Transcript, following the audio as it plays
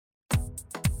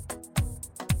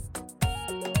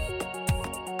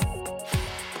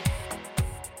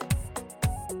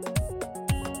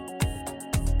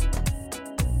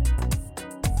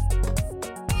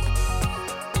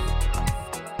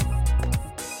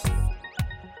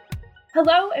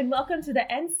Hello and welcome to the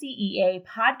NCEA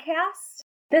podcast.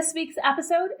 This week's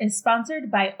episode is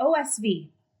sponsored by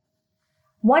OSV.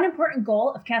 One important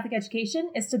goal of Catholic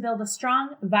education is to build a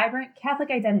strong, vibrant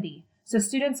Catholic identity so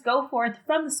students go forth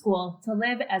from the school to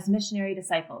live as missionary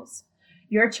disciples.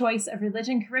 Your choice of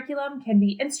religion curriculum can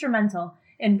be instrumental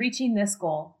in reaching this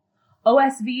goal.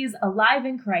 OSV's Alive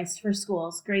in Christ for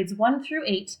Schools, grades 1 through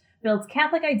 8, builds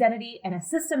Catholic identity in a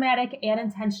systematic and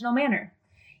intentional manner.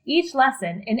 Each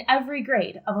lesson in every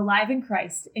grade of Alive in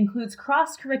Christ includes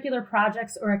cross-curricular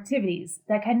projects or activities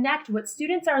that connect what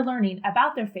students are learning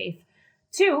about their faith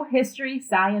to history,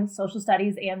 science, social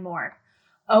studies, and more.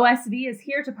 OSV is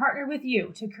here to partner with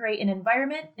you to create an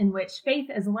environment in which faith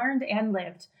is learned and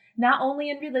lived, not only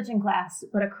in religion class,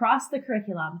 but across the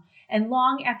curriculum and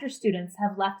long after students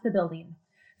have left the building.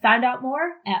 Find out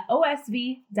more at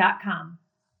osv.com.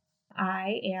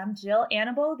 I am Jill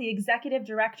Annable, the Executive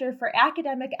Director for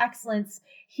Academic Excellence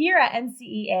here at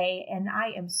NCEA, and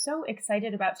I am so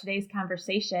excited about today's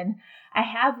conversation. I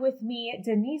have with me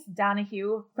Denise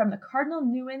Donahue from the Cardinal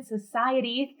Newman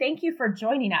Society. Thank you for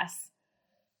joining us.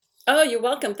 Oh, you're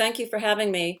welcome. Thank you for having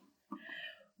me.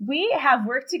 We have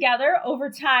worked together over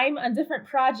time on different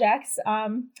projects,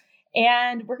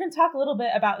 and we're going to talk a little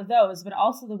bit about those, but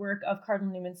also the work of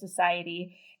Cardinal Newman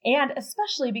Society. And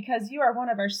especially because you are one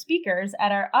of our speakers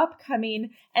at our upcoming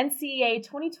NCEA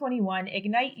 2021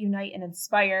 Ignite, Unite, and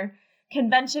Inspire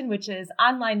convention, which is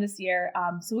online this year.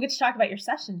 So we'll get to talk about your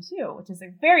session too, which is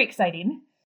very exciting.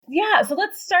 Yeah, so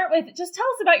let's start with just tell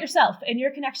us about yourself and your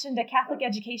connection to Catholic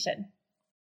education.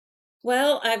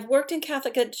 Well, I've worked in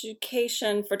Catholic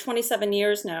education for 27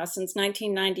 years now, since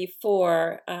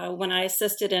 1994, when I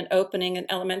assisted in opening an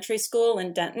elementary school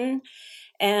in Denton.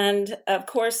 And of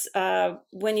course,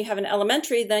 when you have an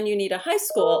elementary, then you need a high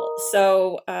school.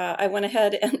 So I went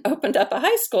ahead and opened up a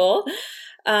high school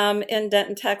in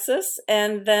Denton, Texas,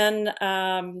 and then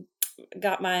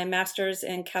got my master's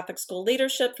in Catholic school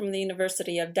leadership from the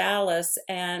University of Dallas,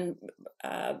 and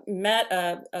met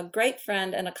a great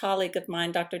friend and a colleague of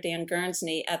mine, Dr. Dan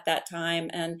Guernsey, at that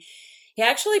time. And he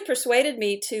actually persuaded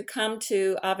me to come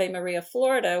to Ave Maria,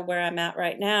 Florida, where I'm at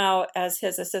right now, as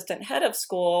his assistant head of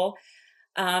school,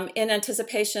 in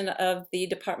anticipation of the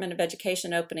Department of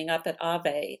Education opening up at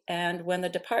Ave. And when the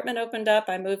department opened up,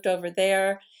 I moved over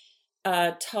there,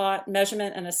 taught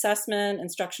measurement and assessment,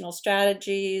 instructional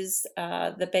strategies,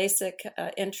 the basic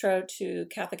intro to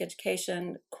Catholic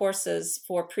education courses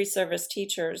for pre-service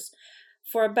teachers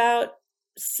for about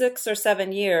 6 or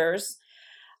 7 years.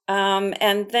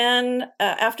 And then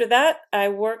after that, I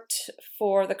worked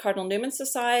for the Cardinal Newman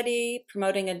Society,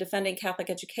 promoting and defending Catholic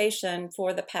education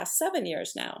for the past 7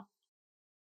 years now.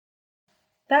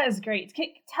 That is great.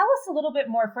 Tell us a little bit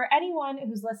more for anyone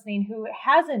who's listening who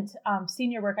hasn't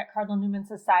seen your work at Cardinal Newman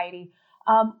Society.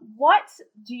 What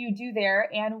do you do there,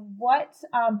 and what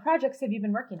projects have you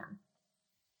been working on?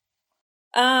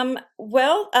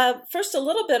 First, a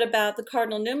little bit about the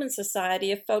Cardinal Newman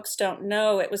Society. If folks don't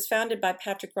know, it was founded by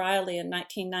Patrick Riley in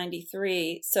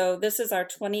 1993. So this is our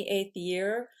 28th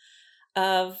year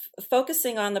of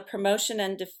focusing on the promotion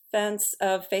and defense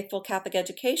of faithful Catholic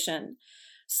education.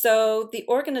 So the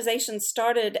organization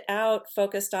started out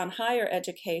focused on higher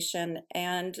education.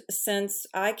 And since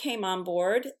I came on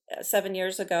board 7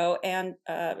 years ago, and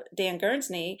Dan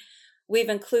Guernsey, we've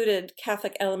included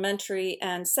Catholic elementary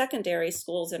and secondary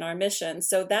schools in our mission.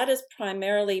 So that is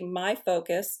primarily my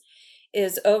focus,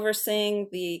 is overseeing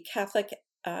the Catholic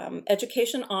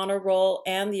education honor roll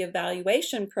and the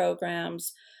evaluation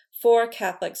programs for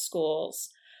Catholic schools.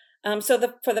 For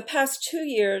the past 2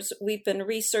 years, we've been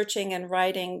researching and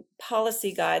writing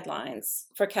policy guidelines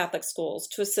for Catholic schools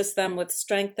to assist them with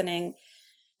strengthening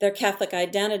their Catholic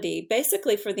identity,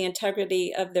 basically for the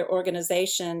integrity of their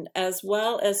organization, as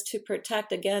well as to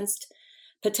protect against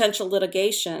potential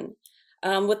litigation.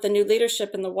 With the new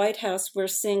leadership in the White House, we're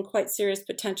seeing quite serious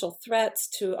potential threats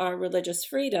to our religious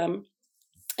freedom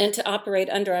and to operate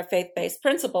under our faith-based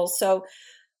principles. So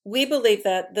we believe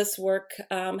that this work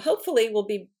hopefully will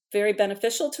be very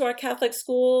beneficial to our Catholic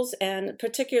schools, and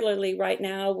particularly right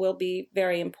now will be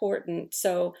very important.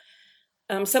 So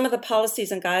some of the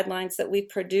policies and guidelines that we've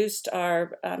produced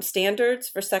are standards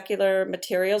for secular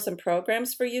materials and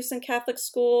programs for use in Catholic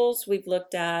schools. We've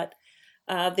looked at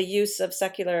the use of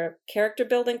secular character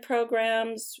building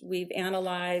programs. We've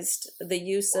analyzed the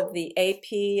use of the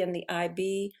AP and the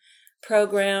IB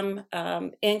program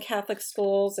in Catholic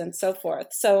schools and so forth.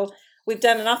 So we've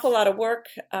done an awful lot of work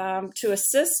to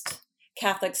assist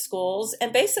Catholic schools.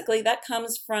 And basically that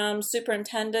comes from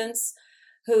superintendents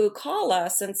who call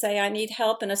us and say, I need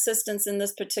help and assistance in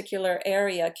this particular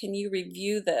area. Can you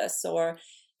review this? Or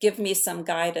give me some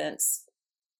guidance.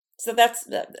 So that's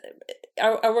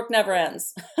our work never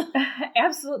ends.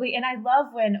 Absolutely. And I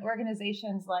love when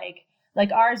organizations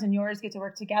like ours and yours get to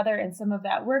work together in some of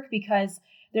that work, because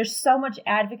there's so much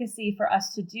advocacy for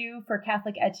us to do for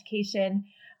Catholic education,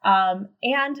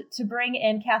 and to bring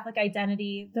in Catholic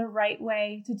identity the right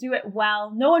way, to do it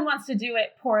well. No one wants to do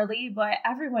it poorly, but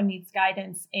everyone needs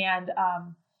guidance. And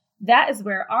that is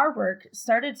where our work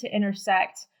started to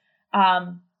intersect.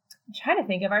 I'm trying to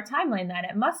think of our timeline then.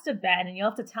 It must have been, and you'll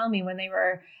have to tell me when they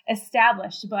were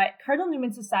established, but Cardinal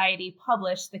Newman Society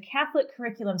published the Catholic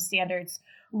Curriculum Standards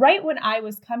right when I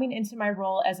was coming into my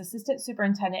role as assistant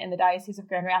superintendent in the Diocese of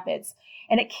Grand Rapids.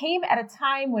 And it came at a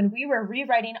time when we were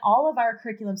rewriting all of our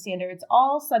curriculum standards,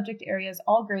 all subject areas,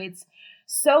 all grades,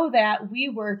 so that we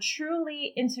were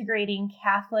truly integrating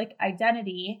Catholic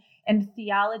identity and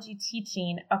theology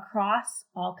teaching across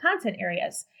all content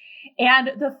areas.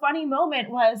 And the funny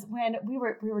moment was when we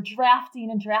were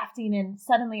drafting, and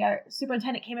suddenly our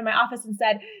superintendent came in my office and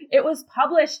said, "It was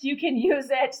published, you can use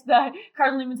it." The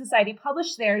Cardinal Newman Society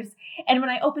published theirs. And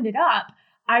when I opened it up,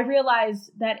 I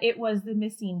realized that it was the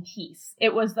missing piece.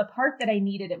 It was the part that I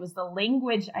needed. It was the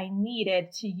language I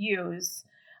needed to use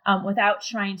without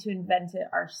trying to invent it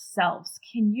ourselves.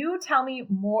 Can you tell me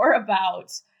more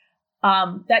about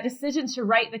that decision to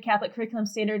write the Catholic Curriculum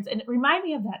Standards, and remind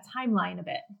me of that timeline a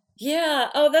bit? Yeah.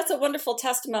 Oh, that's a wonderful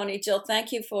testimony, Jill.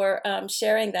 Thank you for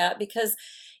sharing that, because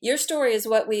your story is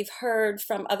what we've heard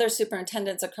from other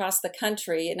superintendents across the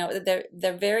country. You know,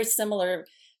 they're very similar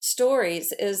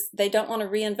stories. Is they don't want to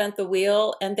reinvent the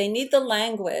wheel, and they need the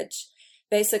language,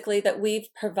 basically, that we've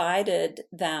provided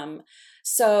them.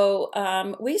 So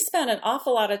we spent an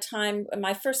awful lot of time in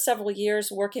my first several years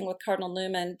working with Cardinal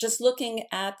Newman, just looking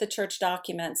at the church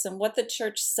documents and what the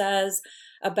church says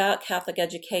about Catholic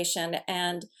education.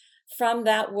 And from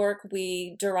that work,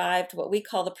 we derived what we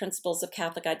call the principles of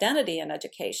Catholic identity in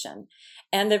education.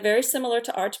 And they're very similar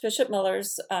to Archbishop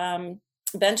Miller's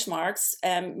benchmarks,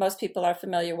 and most people are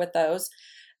familiar with those.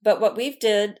 But what we've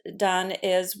done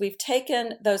is we've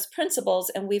taken those principles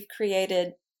and we've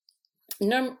created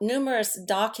numerous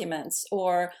documents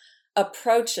or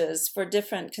approaches for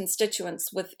different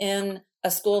constituents within a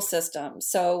school system.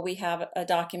 So we have a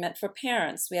document for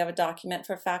parents, we have a document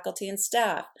for faculty and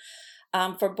staff,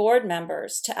 for board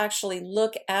members to actually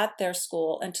look at their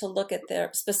school and to look at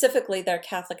specifically their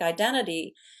Catholic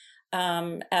identity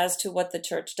as to what the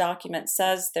church document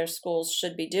says their schools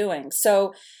should be doing.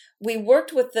 So we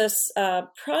worked with this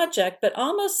project, but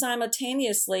almost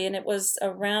simultaneously, and it was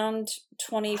around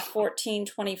 2014,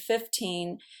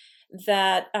 2015,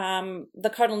 that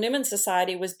the Cardinal Newman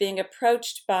Society was being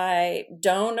approached by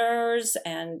donors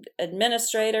and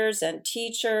administrators and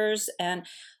teachers, and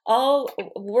all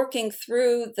working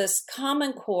through this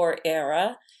Common Core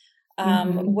era,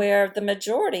 where the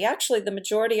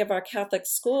majority of our Catholic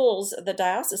schools, the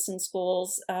diocesan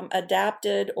schools,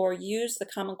 adapted or used the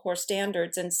Common Core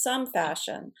standards in some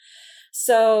fashion.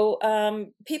 So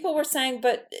people were saying,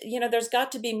 but, there's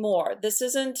got to be more. This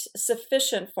isn't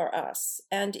sufficient for us.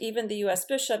 And even the U.S.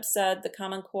 Bishop said the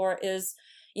Common Core is,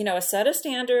 a set of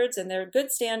standards, and they're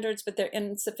good standards, but they're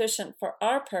insufficient for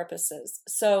our purposes.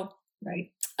 So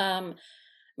right.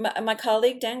 My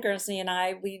colleague Dan Guernsey and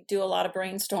I, we do a lot of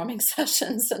brainstorming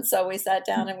sessions. And so we sat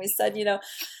down and we said,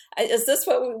 is this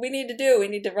what we need to do? We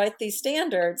need to write these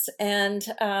standards. And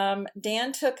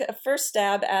Dan took a first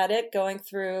stab at it, going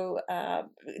through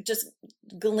just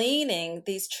gleaning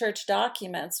these church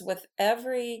documents with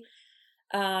every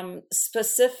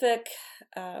specific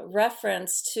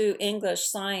reference to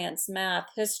English, science, math,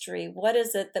 history. What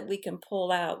is it that we can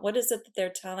pull out? What is it that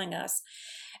they're telling us?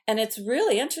 And it's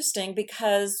really interesting,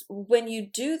 because when you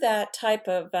do that type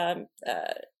of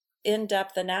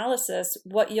in-depth analysis,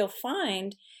 what you'll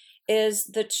find is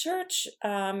the church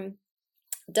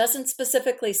doesn't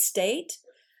specifically state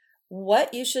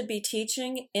what you should be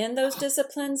teaching in those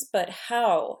disciplines, but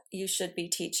how you should be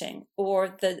teaching,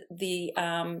 or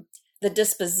the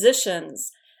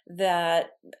dispositions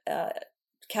that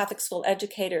Catholic school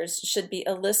educators should be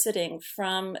eliciting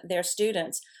from their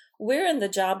students. We're in the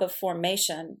job of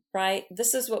formation, right?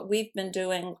 This is what we've been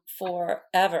doing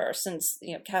forever, since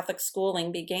Catholic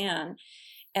schooling began,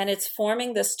 and it's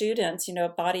forming the students,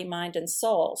 body, mind, and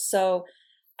soul. So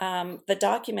the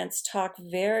documents talk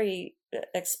very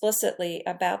explicitly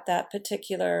about that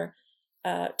particular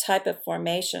type of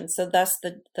formation. So thus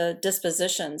the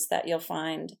dispositions that you'll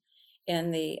find in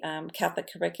the Catholic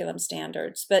curriculum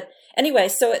standards. But anyway,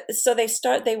 so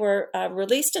they were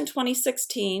released in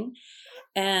 2016.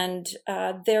 And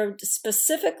they're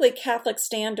specifically Catholic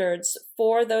standards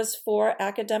for those 4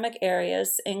 academic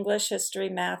areas: English, history,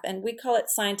 math, and we call it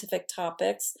scientific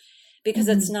topics because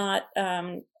it's not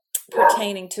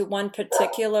pertaining to one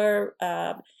particular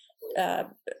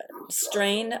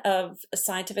strain of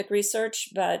scientific research,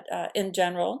 but in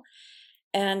general.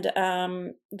 And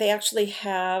they actually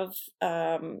have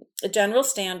general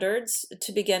standards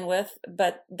to begin with,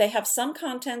 but they have some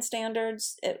content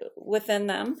standards within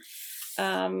them.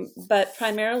 But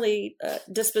primarily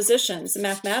dispositions.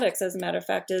 Mathematics, as a matter of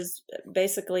fact, is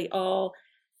basically all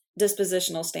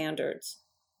dispositional standards.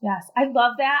 Yes, I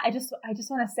love that. I just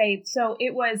want to say, so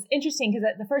it was interesting because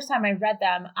the first time I read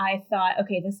them, I thought,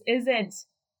 okay, this isn't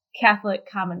Catholic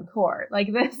Common Core. Like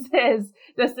this is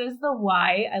the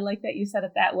why. I like that you said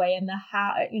it that way, and the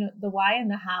how, the why and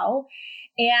the how.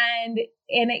 And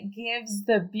it gives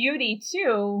the beauty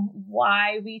to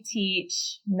why we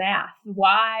teach math,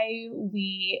 why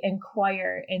we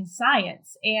inquire in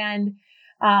science. And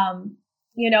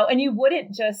and you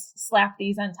wouldn't just slap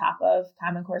these on top of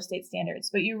Common Core state standards,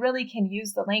 but you really can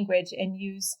use the language and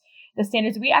use the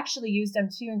standards. We actually used them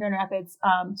too in Grand Rapids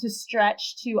to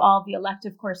stretch to all the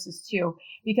elective courses too,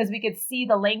 because we could see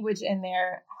the language in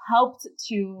there helped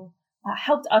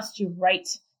us to write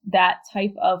that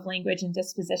type of language and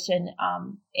disposition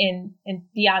in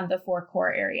beyond the 4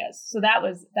 core areas. So that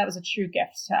was a true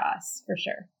gift to us for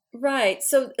sure. Right.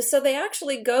 So they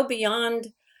actually go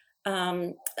beyond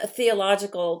a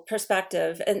theological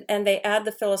perspective, and they add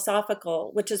the philosophical,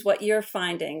 which is what you're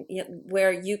finding,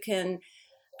 where you can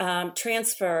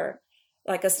transfer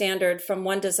like a standard from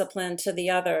one discipline to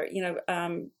the other.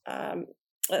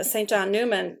 St. John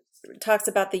Newman talks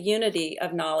about the unity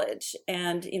of knowledge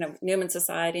and, Newman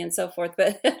Society and so forth.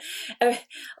 But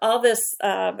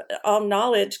all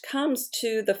knowledge comes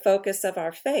to the focus of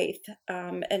our faith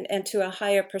and to a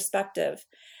higher perspective.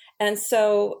 And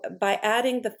so by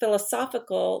adding the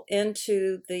philosophical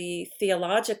into the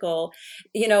theological,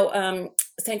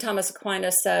 St. Thomas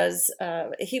Aquinas says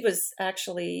he was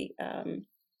actually,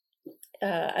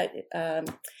 I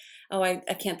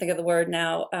can't think of the word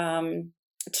now,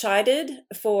 chided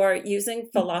for using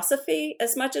philosophy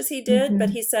as much as he did.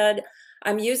 But he said,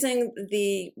 I'm using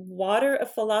the water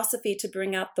of philosophy to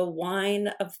bring out the wine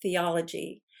of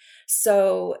theology.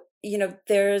 So,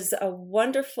 there's a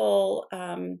wonderful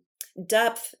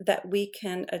depth that we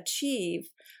can achieve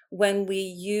when we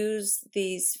use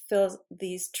these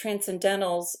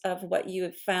transcendentals of what you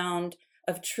have found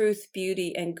of truth,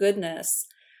 beauty, and goodness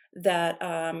that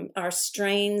are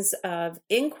strains of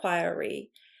inquiry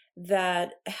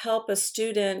that help a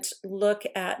student look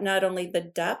at not only the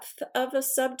depth of a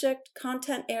subject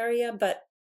content area, but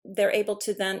they're able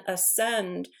to then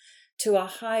ascend to a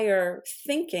higher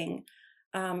thinking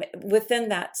within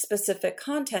that specific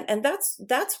content. And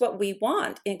that's what we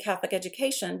want in Catholic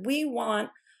education. We want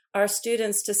our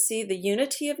students to see the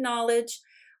unity of knowledge.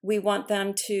 We want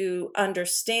them to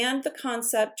understand the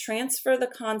concept, transfer the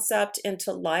concept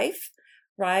into life,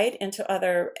 right, into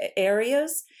other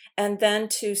areas, and then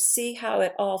to see how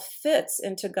it all fits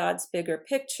into God's bigger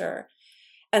picture.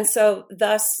 And so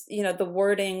thus, the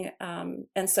wording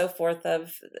and so forth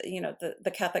of,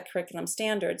 the Catholic curriculum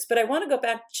standards. But I want to go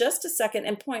back just a second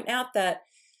and point out that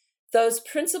those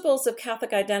principles of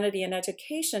Catholic identity and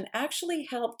education actually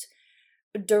helped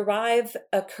derive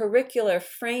a curricular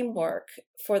framework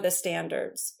for the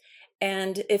standards.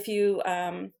 And if you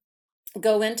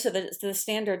go into the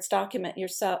standards document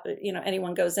yourself,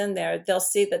 anyone goes in there, they'll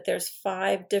see that there's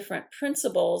 5 different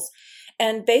principles.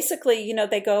 And basically,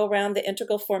 they go around the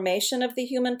integral formation of the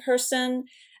human person,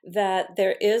 that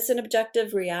there is an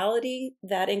objective reality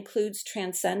that includes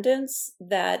transcendence,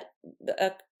 that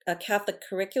a Catholic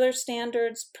curricular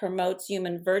standards promotes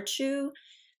human virtue,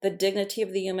 the dignity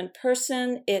of the human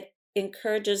person. It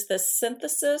encourages the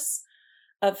synthesis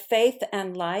of faith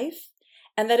and life,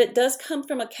 and that it does come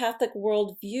from a Catholic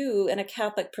worldview and a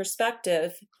Catholic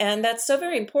perspective. And that's so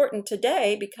very important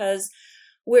today because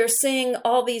we're seeing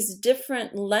all these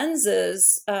different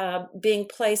lenses being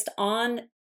placed on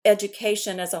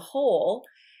education as a whole,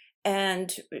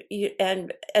 and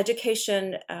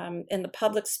education in the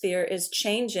public sphere is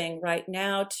changing right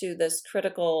now to this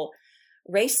critical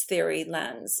race theory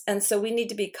lens. And so we need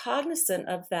to be cognizant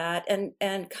of that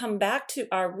and come back to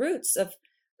our roots of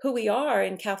who we are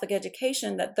in Catholic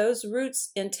education, that those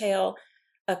roots entail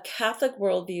a Catholic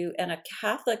worldview and a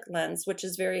Catholic lens, which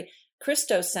is very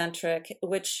Christocentric,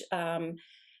 which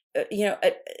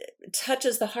it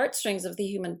touches the heartstrings of the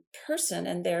human person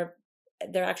and their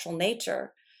actual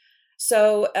nature.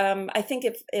 So I think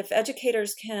if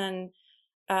educators can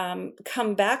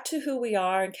come back to who we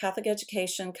are in Catholic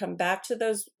education, come back to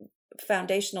those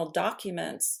foundational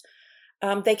documents,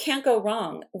 they can't go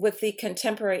wrong with the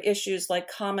contemporary issues like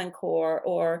Common Core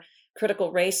or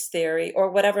critical race theory or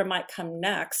whatever might come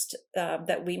next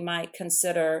that we might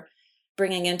consider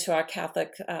bringing into our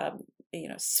Catholic,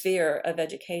 sphere of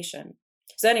education.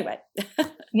 So anyway.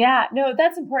 Yeah, no,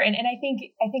 that's important. And I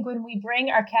think when we bring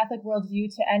our Catholic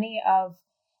worldview to any of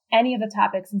the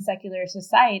topics in secular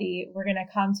society, we're going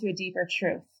to come to a deeper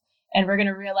truth, and we're going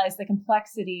to realize the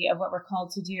complexity of what we're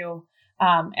called to do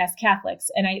as Catholics.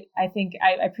 And I think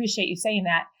I appreciate you saying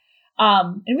that.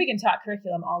 And we can talk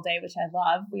curriculum all day, which I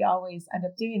love. We always end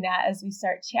up doing that as we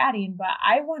start chatting. But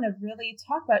I want to really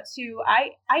talk about too.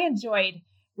 I enjoyed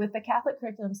with the Catholic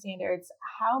curriculum standards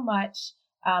how much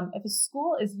if a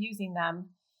school is using them,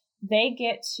 they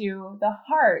get to the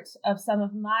heart of some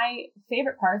of my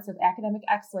favorite parts of academic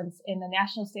excellence in the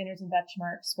National Standards and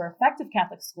Benchmarks for Effective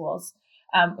Catholic Schools,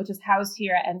 which is housed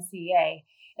here at NCEA.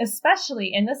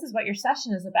 Especially, and this is what your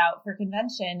session is about for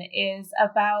convention, is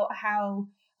about how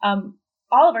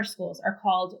all of our schools are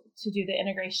called to do the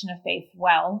integration of faith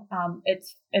well.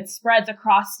 It spreads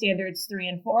across standards 2, 3,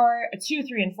 and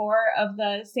 4 of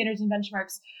the standards and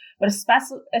benchmarks, but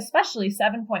especially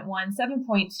 7.1,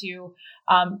 7.2,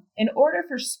 in order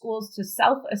for schools to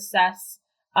self-assess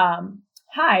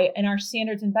high in our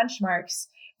standards and benchmarks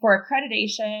for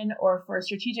accreditation or for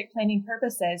strategic planning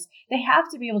purposes, they have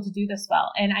to be able to do this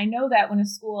well. And I know that when a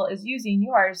school is using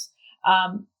yours,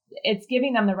 it's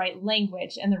giving them the right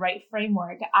language and the right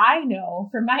framework. I know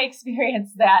from my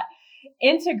experience that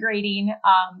integrating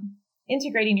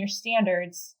your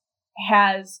standards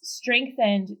has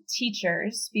strengthened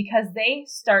teachers, because they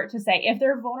start to say, if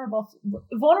they're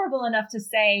vulnerable enough to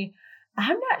say,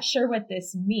 I'm not sure what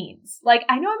this means. Like,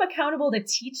 I know I'm accountable to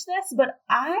teach this, but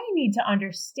I need to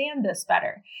understand this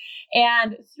better.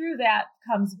 And through that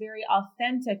comes very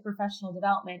authentic professional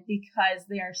development, because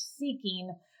they are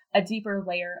seeking a deeper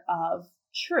layer of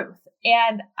truth.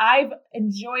 And I've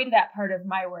enjoyed that part of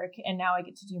my work. And now I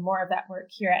get to do more of that work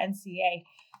here at NCEA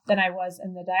than I was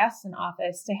in the diocesan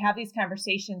office, to have these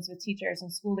conversations with teachers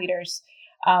and school leaders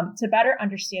to better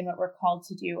understand what we're called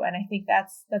to do. And I think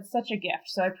that's such a gift.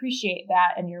 So I appreciate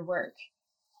that and your work.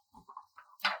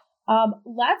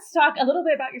 Let's talk a little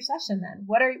bit about your session then.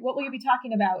 What will you be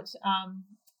talking about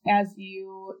as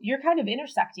you're kind of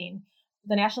intersecting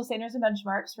the National Standards and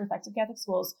Benchmarks for Effective Catholic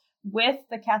Schools with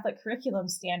the Catholic curriculum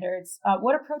standards?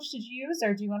 What approach did you use,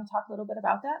 or do you want to talk a little bit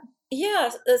about that? Yeah,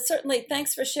 certainly.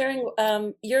 Thanks for sharing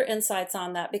your insights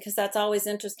on that, because that's always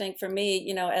interesting for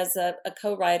me, as a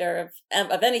co-writer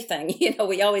of anything.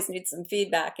 We always need some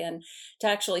feedback and to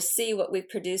actually see what we've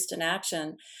produced in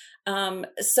action.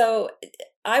 So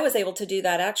I was able to do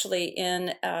that actually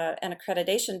in an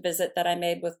accreditation visit that I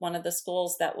made with one of the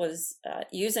schools that was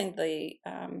using the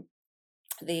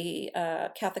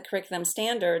Catholic curriculum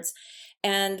standards.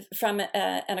 And from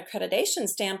an accreditation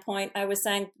standpoint, I was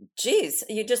saying, geez,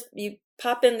 you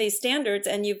pop in these standards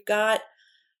and you've got,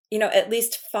 at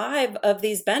least 5 of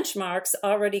these benchmarks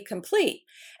already complete.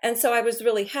 And so I was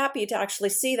really happy to actually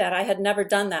see that. I had never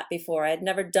done that before. I had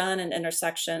never done an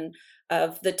intersection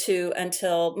of the two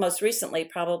until most recently,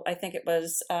 probably, I think it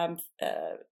was,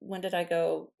 when did I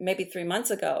go? Maybe 3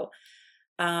 months ago.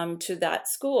 To that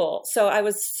school. So I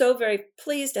was so very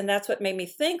pleased. And that's what made me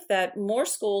think that more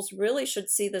schools really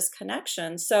should see this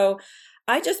connection. So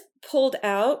I just pulled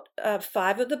out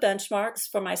 5 of the benchmarks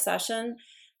for my session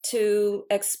to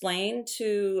explain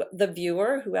to the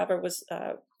viewer, whoever was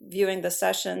viewing the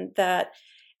session, that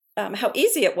how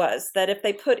easy it was, that if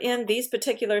they put in these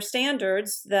particular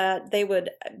standards, that they would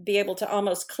be able to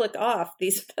almost click off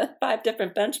these 5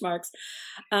 different benchmarks.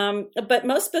 But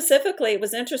most specifically, it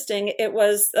was interesting. It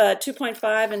was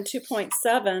 2.5 and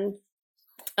 2.7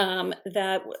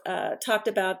 that talked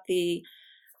about the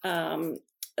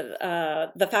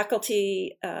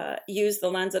faculty use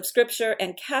the lens of Scripture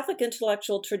and Catholic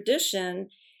intellectual tradition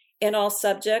in all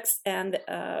subjects, and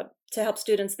to help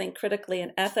students think critically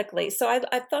and ethically. So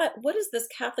I thought, what is this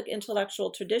Catholic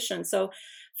intellectual tradition? So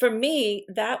for me,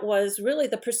 that was really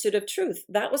the pursuit of truth.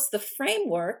 That was the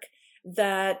framework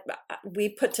that we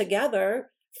put together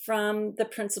from the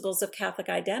principles of Catholic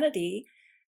identity.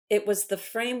 It was the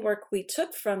framework we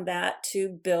took from that to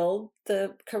build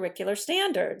the curricular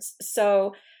standards.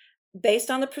 So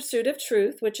based on the pursuit of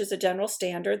truth, which is a general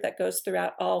standard that goes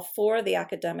throughout all 4 of the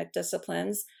academic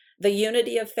disciplines, the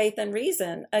unity of faith and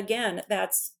reason, again,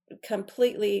 that's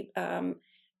completely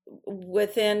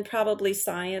within probably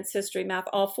science, history, math,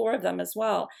 all 4 of them as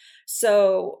well.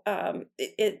 So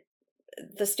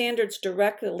the standards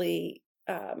directly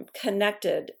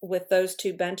connected with those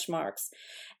two benchmarks.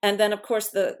 And then, of course,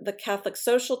 the Catholic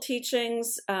social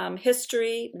teachings,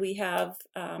 history, we have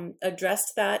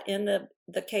addressed that in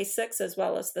the K-6 as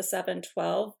well as the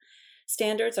 7-12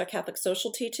 standards, our Catholic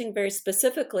social teaching. Very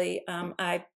specifically,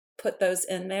 I put those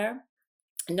in there,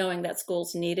 knowing that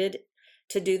schools needed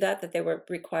to do that they were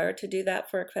required to do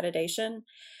that for accreditation.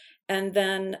 And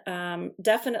then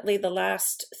definitely the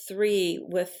last three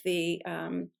with the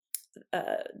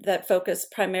that focus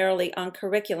primarily on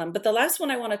curriculum. But the last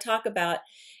one I want to talk about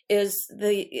is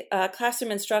the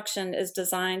classroom instruction is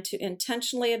designed to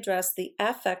intentionally address the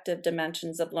affective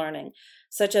dimensions of learning,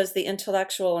 such as the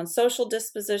intellectual and social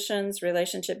dispositions,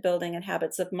 relationship building, and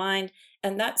habits of mind.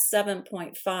 And that's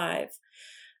 7.5.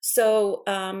 So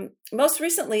most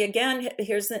recently, again,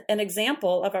 here's an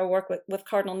example of our work with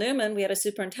Cardinal Newman. We had a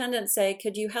superintendent say,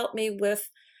 could you help me with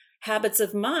habits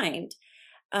of mind?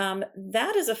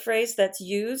 That is a phrase that's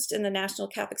used in the National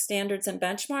Catholic Standards and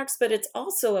Benchmarks, but it's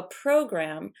also a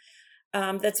program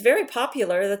that's very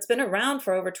popular, that's been around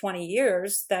for over 20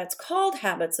 years, that's called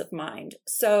Habits of Mind.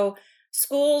 So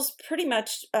schools pretty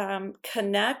much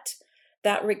connect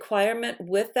that requirement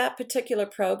with that particular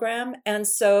program. And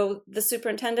so the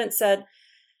superintendent said,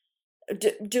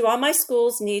 do all my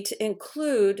schools need to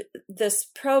include this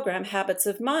program, Habits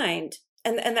of Mind?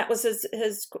 And that was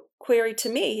his query to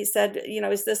me. He said,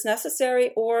 is this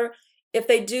necessary? Or if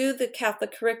they do the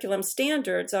Catholic curriculum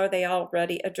standards, are they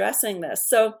already addressing this?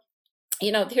 So,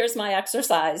 here's my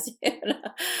exercise.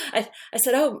 I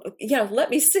said, let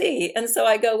me see. And so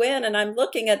I go in and I'm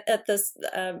looking at this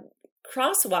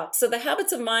crosswalk. So the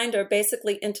habits of mind are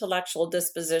basically intellectual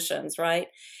dispositions, right?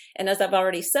 And as I've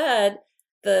already said,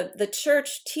 the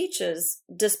church teaches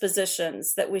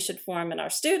dispositions that we should form in our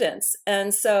students.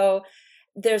 And so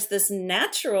there's this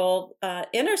natural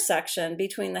intersection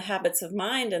between the habits of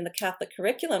mind and the Catholic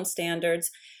curriculum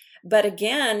standards. But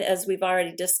again, as we've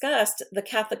already discussed, the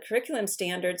Catholic curriculum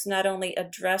standards not only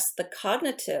address the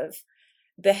cognitive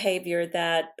behavior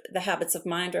that the habits of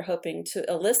mind are hoping to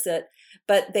elicit,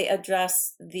 but they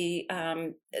address the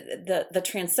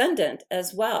transcendent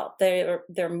as well.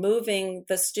 They're moving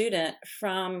the student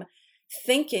from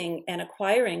thinking and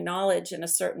acquiring knowledge in a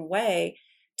certain way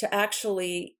to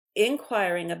actually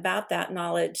inquiring about that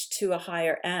knowledge to a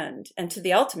higher end and to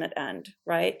the ultimate end,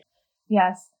 right?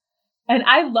 Yes. And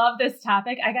I love this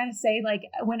topic. I got to say,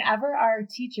 whenever our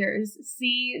teachers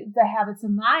see the habits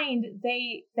of mind,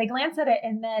 they glance at it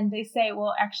and then they say,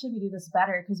 well, actually, we do this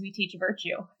better because we teach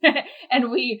virtue.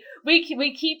 And we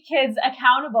keep kids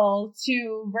accountable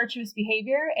to virtuous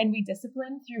behavior, and we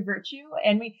discipline through virtue.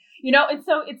 And and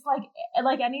so it's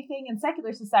like anything in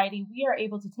secular society, we are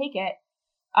able to take it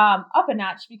up a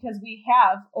notch because we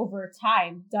have over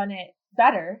time done it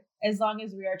better as long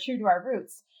as we are true to our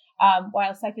roots.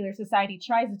 While secular society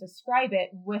tries to describe it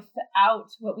without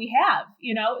what we have,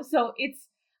 so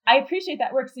I appreciate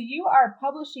that work. So you are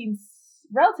publishing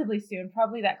relatively soon,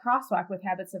 probably that crosswalk with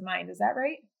Habits of Mind. Is that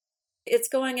right? It's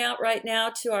going out right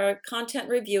now to our content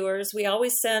reviewers. We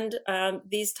always send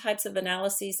these types of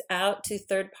analyses out to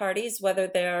third parties, whether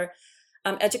they're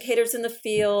educators in the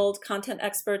field, content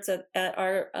experts at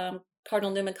our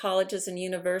Cardinal Newman colleges and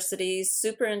universities,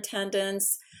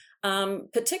 superintendents,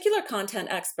 particular content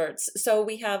experts. So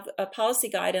we have a policy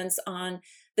guidance on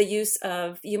the use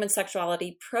of human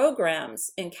sexuality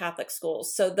programs in Catholic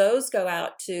schools. So those go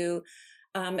out to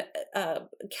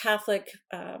Catholic,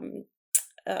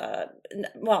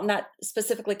 not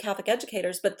specifically Catholic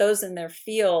educators, but those in their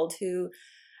field who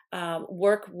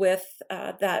work with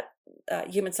that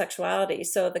human sexuality.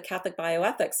 So the Catholic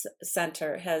Bioethics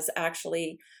Center has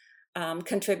actually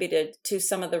contributed to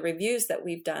some of the reviews that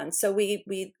we've done. So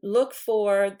we look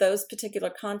for those particular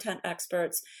content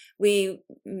experts. We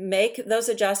make those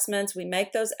adjustments, we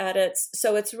make those edits.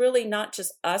 So it's really not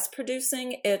just us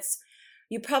producing,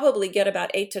 you probably get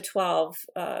about 8 to 12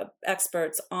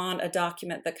 experts on a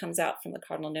document that comes out from the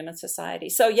Cardinal Newman Society.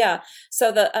 So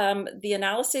the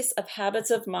analysis of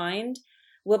habits of mind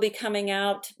will be coming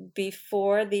out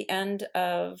before the end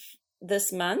of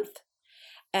this month.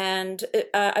 And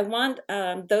I want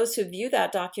those who view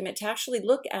that document to actually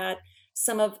look at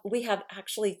we have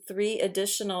actually 3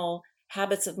 additional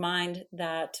habits of mind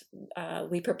that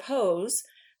we propose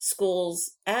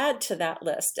schools add to that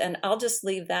list. And I'll just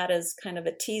leave that as kind of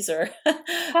a teaser.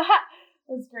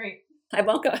 That's great. I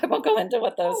won't go into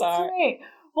what those are. Great.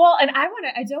 Well, and I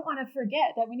don't want to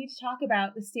forget that we need to talk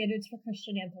about the Standards for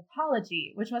Christian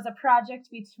Anthropology, which was a project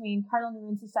between Cardinal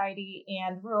Newman Society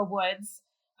and Rural Woods.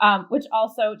 Which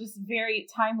also just very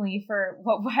timely for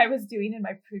what I was doing in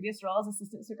my previous role as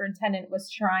assistant superintendent, was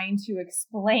trying to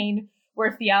explain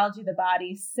where theology of the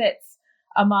body sits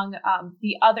among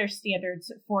the other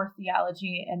standards for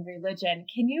theology and religion.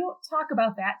 Can you talk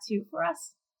about that too for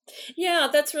us? Yeah,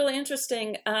 that's really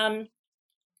interesting.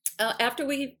 After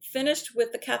we finished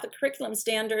with the Catholic curriculum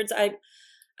standards,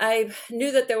 I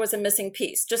knew that there was a missing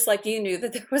piece, just like you knew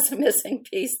that there was a missing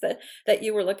piece that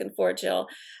you were looking for, Jill.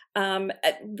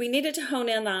 We needed to hone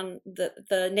in on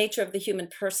the nature of the human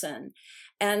person.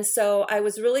 And so I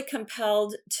was really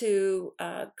compelled to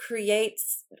create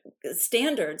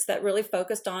standards that really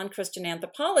focused on Christian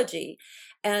anthropology.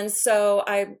 And so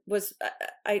I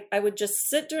would just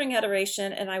sit during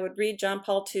adoration and I would read John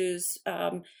Paul II's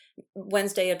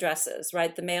Wednesday addresses,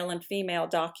 right? The male and female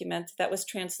document that was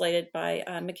translated by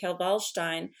Mikhail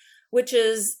Wallstein, which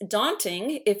is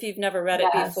daunting if you've never read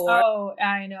it before. Oh,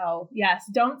 I know. Yes.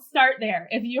 Don't start there.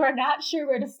 If you are not sure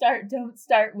where to start, don't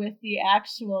start with the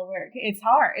actual work. It's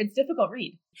hard. It's difficult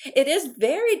read. It is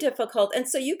very difficult. And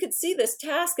so you could see this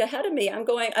task ahead of me. I'm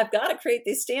going, I've got to create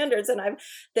these standards. And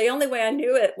the only way I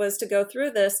knew it was to go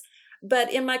through this.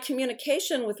 But in my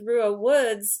communication with Rua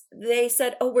Woods, they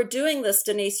said, "Oh, we're doing this,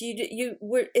 Denise.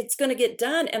 It's going to get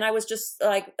done." And I was just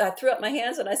like, I threw up my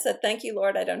hands and I said, "Thank you,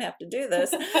 Lord. I don't have to do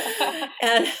this."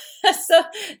 And so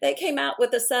they came out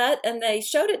with a set and they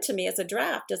showed it to me as a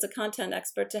draft, as a content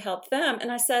expert to help them.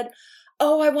 And I said,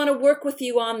 "Oh, I want to work with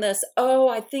you on this. Oh,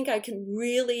 I think I can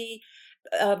really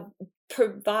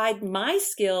provide my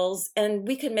skills and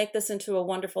we can make this into a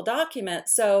wonderful document."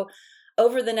 So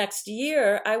over the next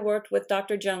year, I worked with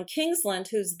Dr. Joan Kingsland,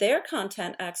 who's their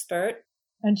content expert.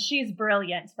 And she's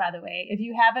brilliant, by the way. If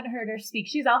you haven't heard her speak,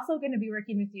 she's also going to be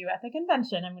working with you at the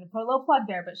convention. I'm going to put a little plug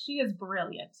there, but she is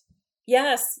brilliant.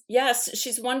 Yes,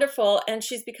 she's wonderful, and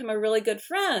she's become a really good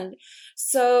friend.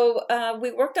 So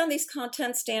we worked on these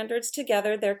content standards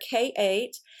together. They're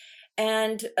K-8,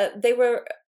 and they were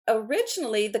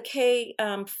originally the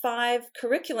K-5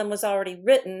 curriculum was already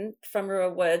written from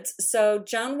Rua Woods. So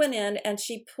Joan went in and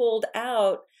she pulled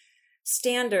out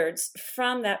standards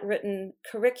from that written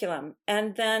curriculum.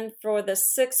 And then for the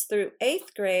 6th through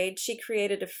 8th grade, she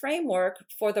created a framework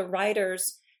for the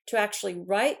writers to actually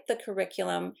write the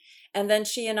curriculum. And then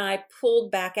she and I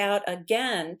pulled back out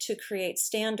again to create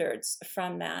standards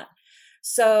from that.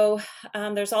 So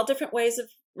there's all different ways of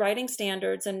writing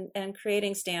standards and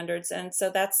creating standards. And so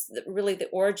that's really the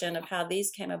origin of how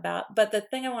these came about. But the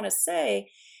thing I want to say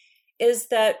is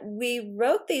that we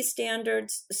wrote these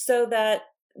standards so that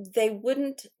they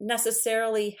wouldn't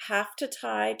necessarily have to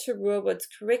tie to Rua Woods'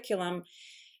 curriculum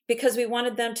because we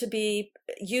wanted them to be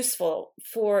useful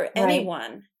for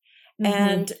anyone. Mm-hmm.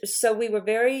 And so we were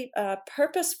very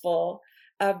purposeful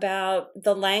about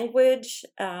the language,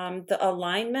 the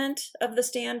alignment of the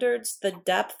standards, the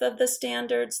depth of the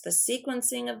standards, the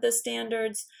sequencing of the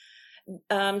standards,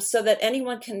 so that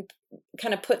anyone can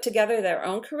kind of put together their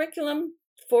own curriculum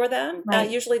for them.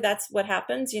 Right. Usually that's what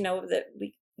happens, that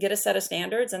we get a set of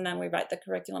standards and then we write the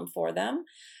curriculum for them.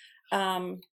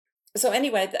 So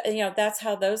anyway, that's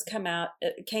how those came out.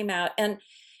 And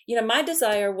my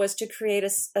desire was to create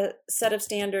a set of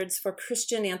standards for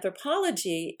Christian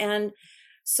anthropology. And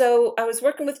so I was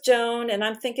working with Joan and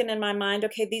I'm thinking in my mind,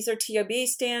 okay, these are TOB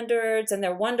standards and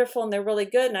they're wonderful and they're really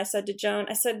good. And I said to Joan,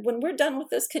 when we're done with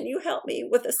this, can you help me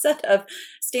with a set of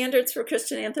standards for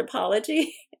Christian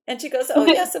anthropology? And she goes, "Oh,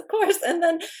 yes, of course." And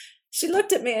then she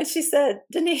looked at me and she said,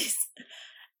 "Denise,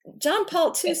 John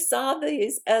Paul II saw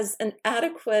these as an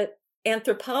adequate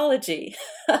anthropology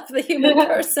of the human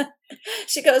person."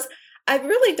 She goes, "I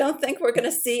really don't think we're going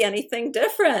to see anything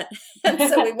different." And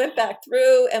so we went back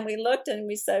through and we looked and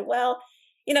we said, well,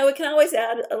 we can always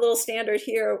add a little standard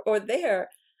here or there.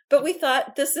 But we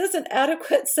thought this is an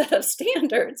adequate set of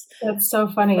standards. That's so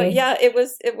funny. But yeah, it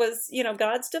was,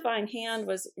 God's divine hand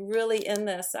was really in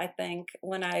this, I think,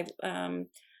 when I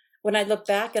look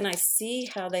back and I see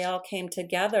how they all came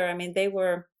together. I mean, they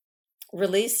were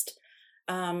released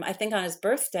I think on his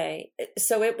birthday.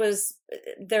 So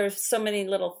there's so many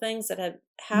little things that had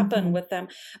happened with them.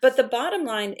 But the bottom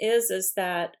line is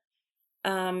that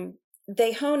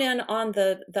they hone in on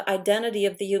the identity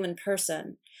of the human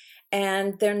person.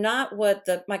 And they're not what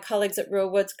my colleagues at Rua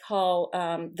Woods call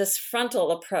this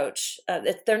frontal approach.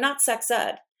 They're not sex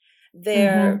ed.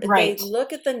 Right. They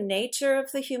look at the nature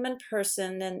of the human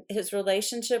person and his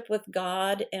relationship with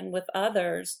God and with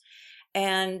others.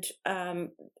 And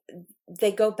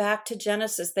they go back to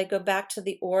Genesis. They go back to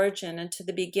the origin and to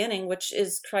the beginning, which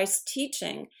is Christ's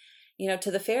teaching,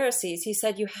 to the Pharisees. He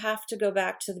said, you have to go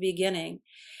back to the beginning.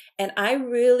 And I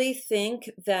really think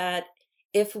that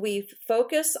if we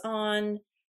focus on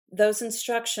those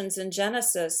instructions in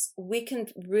Genesis, we can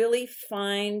really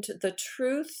find the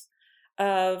truth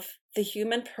of the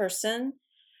human person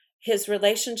his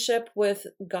relationship with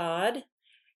God,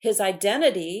 his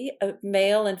identity of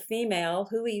male and female,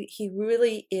 who he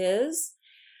really is,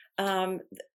 and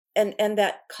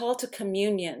that call to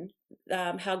communion,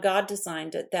 how God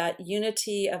designed it, that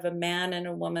unity of a man and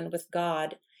a woman with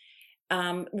God,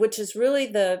 which is really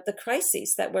the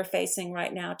crises that we're facing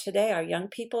right now today. Our young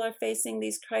people are facing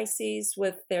these crises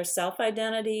with their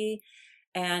self-identity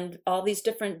and all these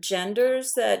different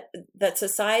genders that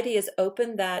society has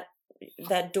opened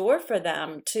that door for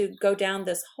them to go down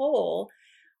this hole,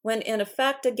 when in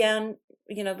effect, again,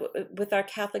 with our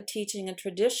Catholic teaching and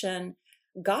tradition,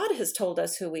 God has told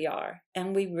us who we are,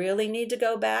 and we really need to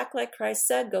go back, like Christ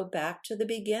said, go back to the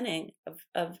beginning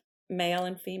of male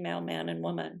and female, man and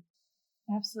woman.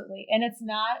 Absolutely. And it's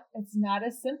not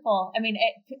as simple. I mean,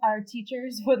 our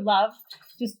teachers would love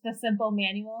just the simple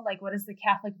manual, like what is the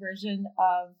Catholic version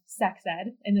of sex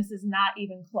ed? And this is not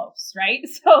even close, right?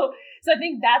 So I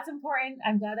think that's important.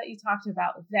 I'm glad that you talked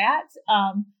about that.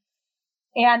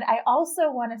 And I also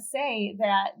want to say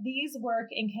that these work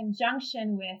in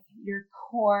conjunction with your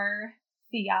core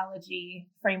theology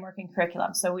framework and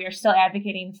curriculum. So we are still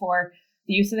advocating for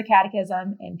the use of the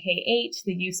Catechism in K-8,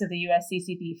 the use of the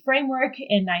USCCB framework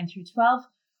in 9 through 12.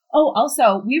 Oh,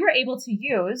 also, we were able to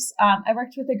use, I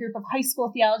worked with a group of high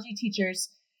school theology teachers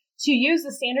to use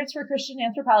the Standards for Christian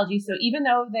Anthropology. So even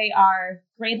though they are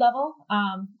grade level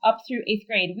up through 8th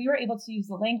grade, we were able to use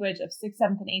the language of 6th,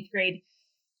 7th, and 8th grade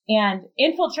and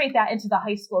infiltrate that into the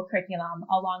high school curriculum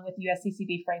along with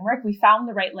USCCB framework. We found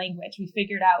the right language. We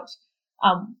figured out,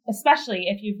 especially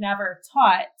if you've never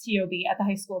taught TOB at the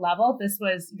high school level, this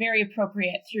was very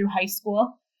appropriate through high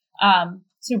school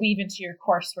to weave into your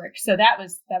coursework. So that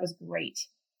was great.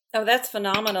 Oh, that's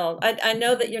phenomenal. I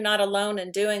know that you're not alone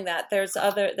in doing that. There's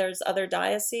other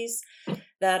dioceses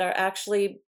that are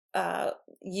actually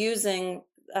using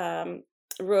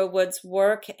Rua Wood's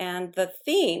work and the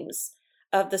themes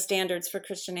of the Standards for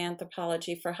Christian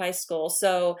Anthropology for high school.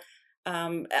 So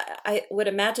I would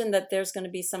imagine that there's going to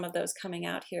be some of those coming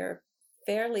out here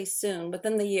fairly soon,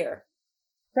 within the year.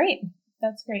 Great.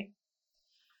 That's great.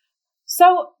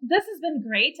 So this has been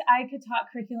great. I could talk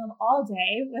curriculum all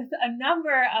day with a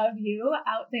number of you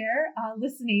out there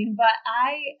listening, but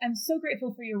I am so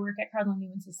grateful for your work at Cardinal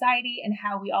Newman Society and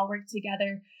how we all work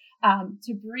together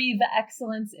to breathe the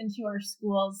excellence into our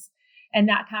schools and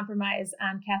not compromise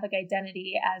on Catholic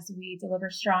identity as we deliver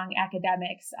strong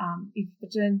academics. You've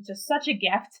been just such a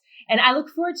gift. And I look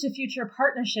forward to future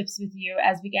partnerships with you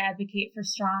as we advocate for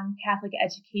strong Catholic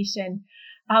education.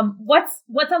 What's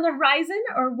on the horizon,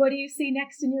 or what do you see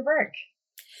next in your work?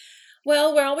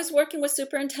 Well, we're always working with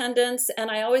superintendents,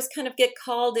 and I always kind of get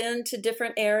called into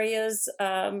different areas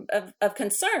of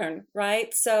concern,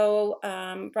 right? So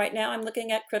right now I'm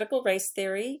looking at critical race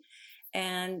theory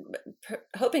and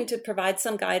hoping to provide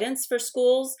some guidance for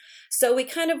schools. So we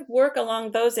kind of work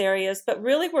along those areas, but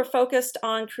really we're focused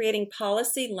on creating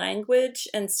policy language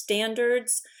and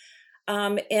standards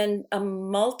in a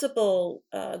multiple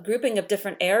grouping of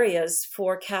different areas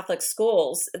for Catholic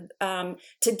schools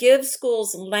to give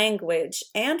schools language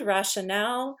and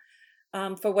rationale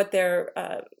for what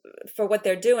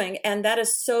they're doing. And that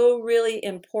is so really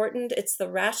important. It's the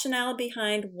rationale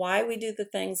behind why we do the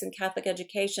things in Catholic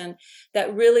education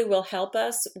that really will help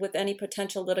us with any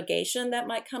potential litigation that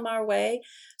might come our way.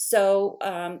 So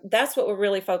that's what we're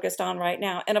really focused on right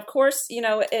now. And of course,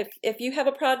 if you have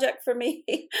a project for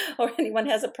me or anyone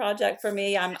has a project for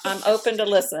me, I'm open to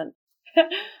listen.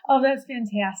 Oh, that's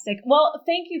fantastic. Well,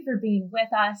 thank you for being with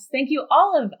us. Thank you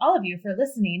all of you for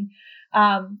listening.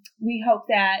 We hope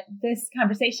that this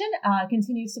conversation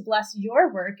continues to bless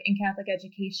your work in Catholic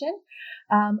education.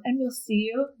 And we'll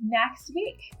see you next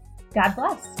week. God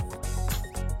bless.